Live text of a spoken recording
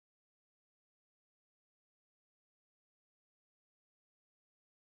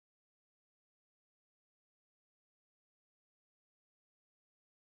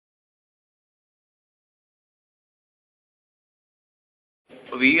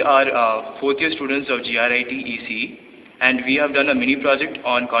We are fourth year students of GRIET ECE, and we have done a mini project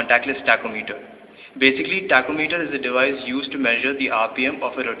on contactless tachometer. Basically, tachometer is a device used to measure the RPM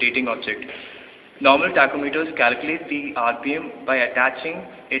of a rotating object. Normal tachometers calculate the RPM by attaching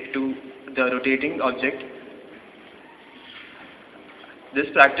it to the rotating object. This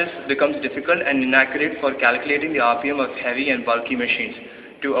practice becomes difficult and inaccurate for calculating the RPM of heavy and bulky machines.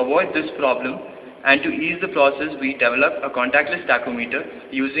 To avoid this problem and to ease the process, we developed a contactless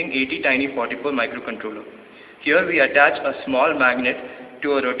tachometer using 80 tiny 44 microcontroller. Here we attach a small magnet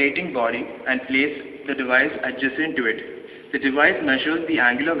to a rotating body and place the device adjacent to it. The device measures the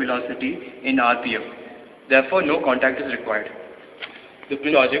angular velocity in RPM. Therefore, no contact is required. The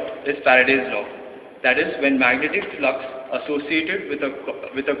project is Faraday's law. That is, when magnetic flux associated with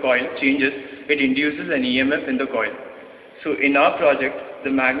a coil changes, it induces an EMF in the coil. So in our project,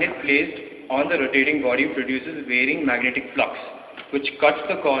 the magnet placed on the rotating body produces varying magnetic flux, which cuts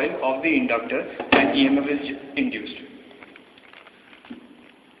the coil of the inductor and EMF is induced.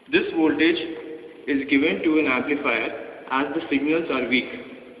 This voltage is given to an amplifier as the signals are weak.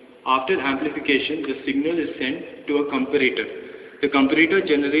 After amplification, the signal is sent to a comparator. The comparator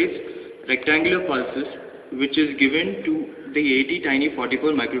generates rectangular pulses, which is given to the 80 tiny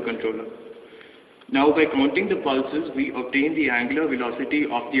 44 microcontroller. Now by counting the pulses, we obtain the angular velocity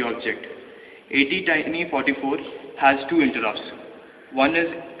of the object. 80 tiny 44 has two interrupts. One is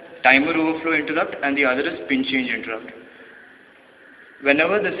timer overflow interrupt and the other is pin change interrupt.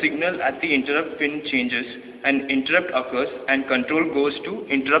 Whenever the signal at the interrupt pin changes, an interrupt occurs and control goes to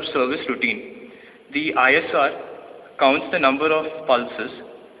interrupt service routine. The ISR counts the number of pulses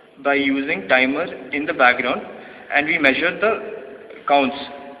by using timer in the background, and we measure the counts,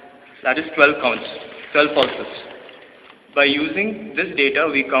 that is 12 counts, 12 pulses. By using this data,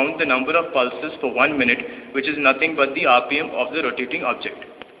 we count the number of pulses for 1 minute, which is nothing but the RPM of the rotating object.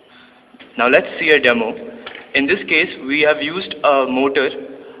 Now let's see a demo. In this case, we have used a motor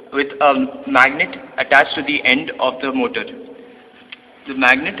with a magnet attached to the end of the motor. The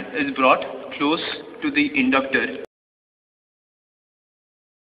magnet is brought close to the inductor